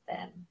it,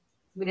 then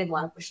we didn't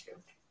want to push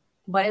through.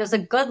 But it was a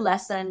good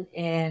lesson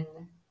in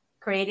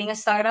creating a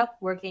startup,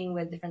 working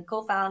with different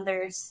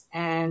co-founders,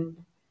 and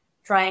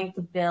trying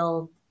to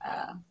build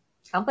a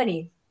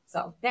company.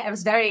 So yeah, it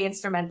was very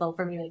instrumental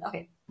for me. Like,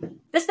 okay,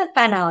 this didn't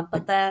pan out,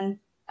 but then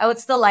I would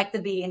still like to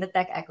be in the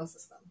tech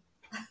ecosystem.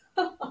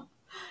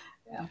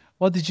 Yeah.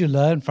 What did you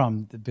learn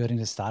from building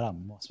the startup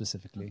more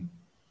specifically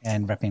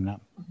and wrapping it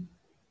up?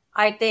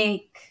 I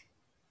think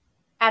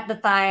at the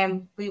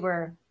time we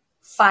were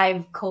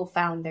 5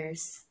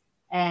 co-founders,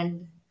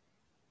 and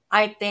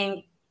I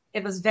think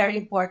it was very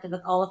important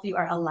that all of you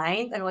are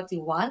aligned on what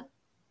you want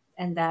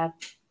and that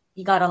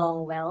you got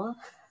along well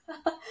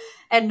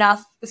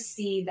enough to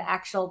see the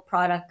actual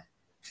product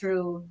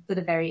through to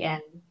the very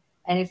end.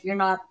 And if you're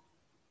not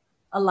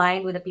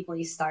aligned with the people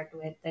you start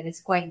with, then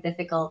it's quite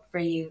difficult for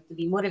you to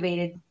be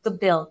motivated to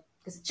build,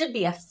 because it should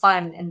be a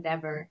fun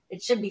endeavor.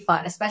 It should be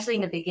fun, especially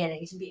in the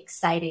beginning. It should be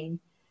exciting.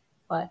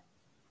 But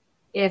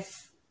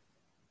if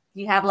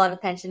you have a lot of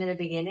tension in the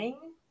beginning,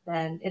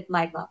 then it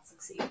might not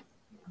succeed.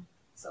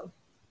 So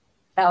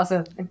that was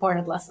an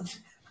important lesson.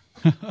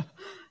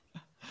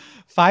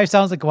 5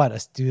 sounds like what, a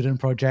student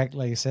project,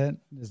 like you said?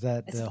 Is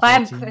that It's the whole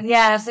 5. team?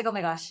 Yeah, I was like, oh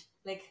my gosh,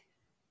 like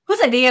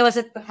whose idea was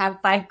it to have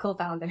 5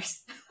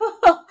 co-founders?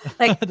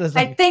 Like, That's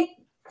I like- think,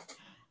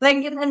 like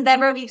in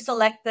Endeavor, we've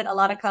selected a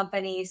lot of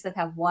companies that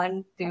have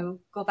 1, 2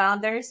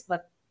 co-founders,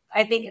 but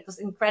I think it was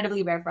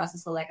incredibly rare for us to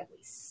select at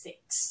least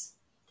 6.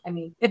 I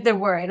mean, if there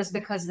were, it was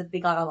because that they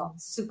got along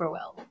super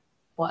well.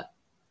 But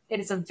it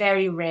is a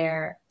very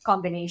rare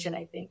combination,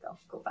 I think, of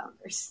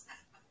co-founders.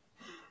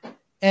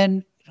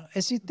 And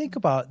as you think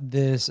about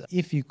this,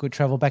 if you could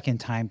travel back in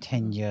time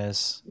 10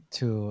 years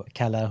to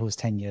Kella, who's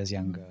 10 years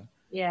younger,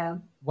 Yeah.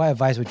 what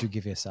advice would you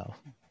give yourself?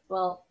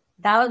 Well,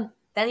 that would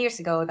 10 years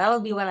ago, that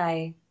would be when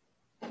I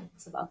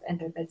was about to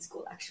enter med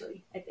school,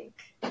 actually, I think.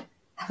 I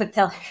would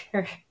tell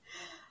her,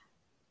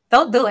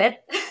 don't do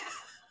it.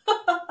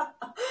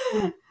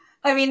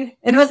 I mean,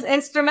 it was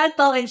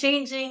instrumental in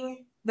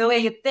changing the way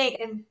you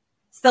think and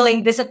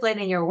instilling discipline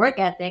in your work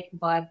ethic,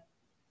 but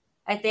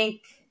I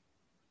think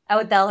I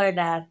would tell her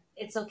that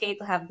it's okay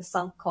to have the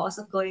sunk cost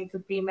of going to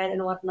pre-med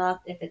and whatnot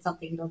if it's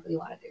something you don't really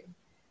want to do.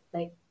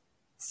 Like,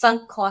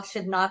 sunk cost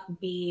should not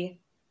be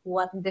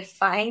what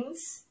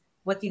defines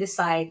what you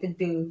decide to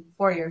do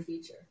for your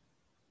future.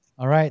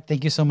 All right.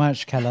 Thank you so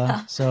much,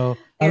 Kella. So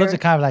I'd love to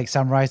kind of like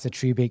summarize the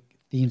 3 big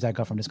themes I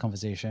got from this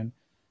conversation.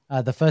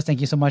 The first,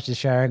 thank you so much for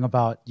sharing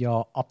about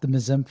your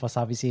optimism for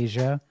Southeast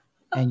Asia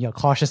and your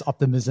cautious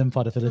optimism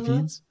for the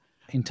Philippines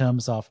in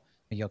terms of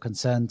your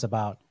concerns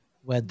about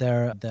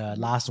whether the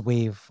last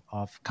wave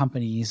of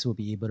companies will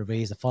be able to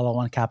raise the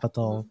follow-on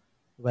capital,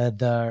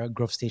 whether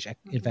growth stage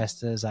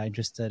investors are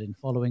interested in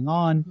following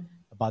on,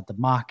 about the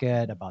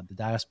market, about the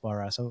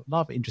diaspora. So a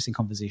lot of interesting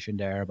conversation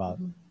there about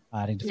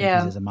I think the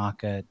Philippines as a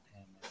market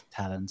and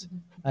talent.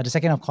 The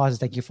second, of course, is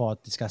thank you for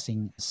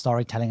discussing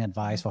storytelling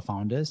advice for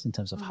founders in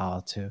terms of how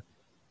to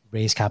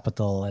raise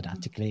capital and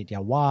articulate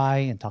their why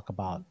and talk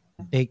about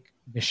big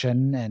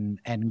mission and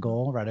end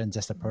goal rather than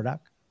just a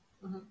product.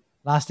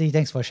 Lastly,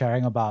 thanks for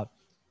sharing about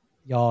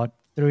your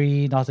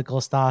 3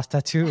 nautical stars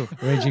tattoo,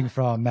 ranging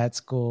from med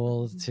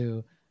school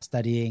to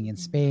studying in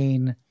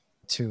Spain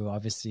to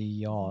obviously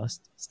your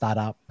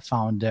startup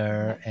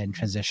founder and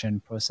transition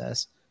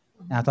process.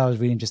 And I thought it was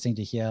really interesting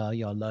to hear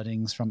your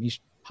learnings from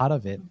each part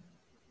of it.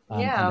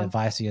 And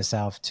advice to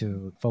yourself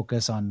to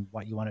focus on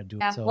what you want to do.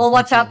 Yeah. So well,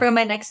 watch thank out you. for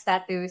my next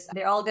tattoos.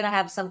 They're all going to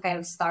have some kind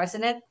of stars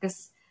in it,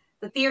 because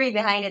the theory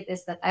behind it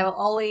is that I will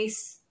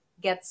always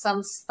get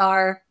some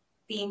star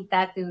themed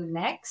tattoo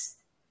next,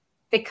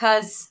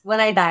 because when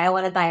I die, I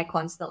want to die a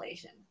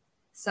constellation.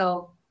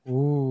 So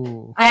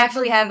Ooh. I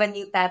actually have a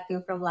new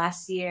tattoo from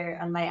last year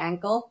on my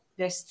ankle.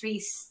 There's 3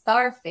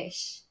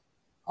 starfish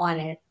on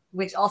it,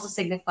 which also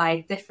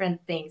signify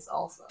different things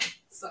also.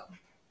 So,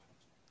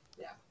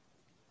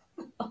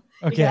 yeah.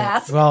 Okay.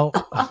 ask? Well,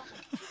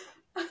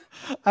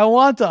 I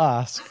want to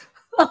ask,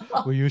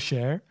 will you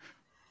share?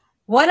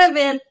 One of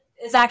it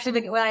is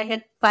actually when I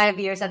hit 5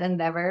 years at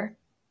Endeavor.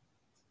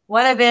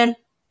 One of it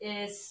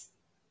is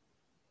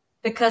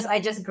because I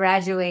just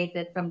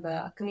graduated from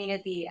the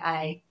community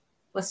I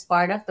was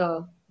part of,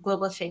 the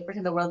Global Shapers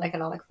in the World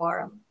Economic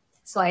Forum.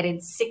 So I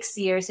did 6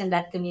 years in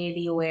that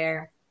community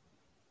where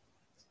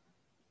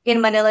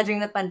in Manila during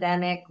the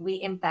pandemic, we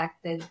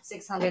impacted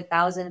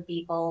 600,000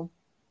 people.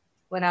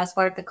 When I was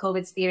part of the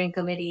COVID steering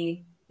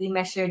committee, we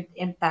measured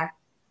impact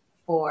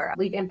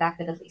we've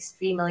impacted at least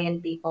 3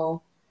 million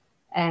people.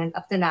 And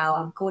up to now,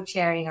 I'm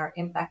co-chairing our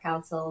Impact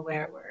Council,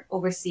 where we're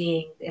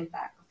overseeing the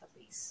impact of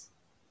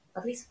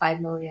at least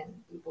 5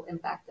 million people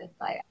impacted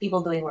by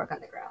people doing work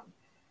on the ground.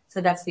 So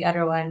that's the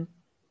other one.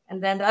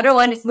 And then the other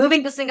one is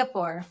moving to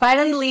Singapore,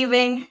 finally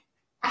leaving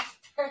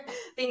after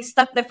being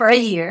stuck there for a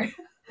year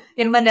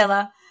in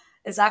Manila.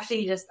 It's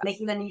actually just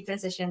making the new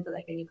transition to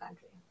like a new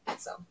country.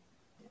 So,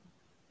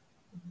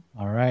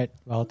 All right.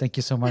 Well, thank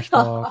you so much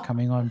for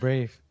coming on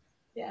Brave.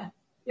 yeah,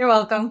 you're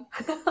welcome.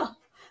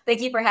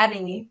 Thank you for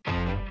having me.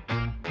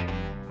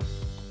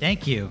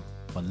 Thank you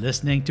for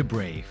listening to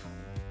Brave.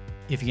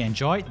 If you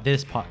enjoyed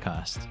this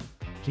podcast,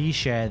 please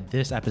share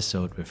this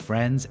episode with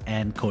friends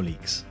and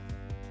colleagues.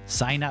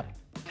 Sign up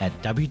at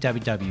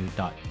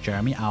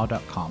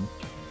www.jeremyau.com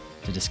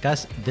to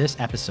discuss this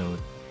episode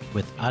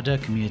with other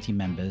community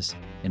members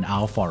in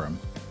our forum.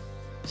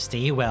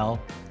 Stay well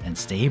and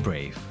stay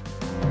brave.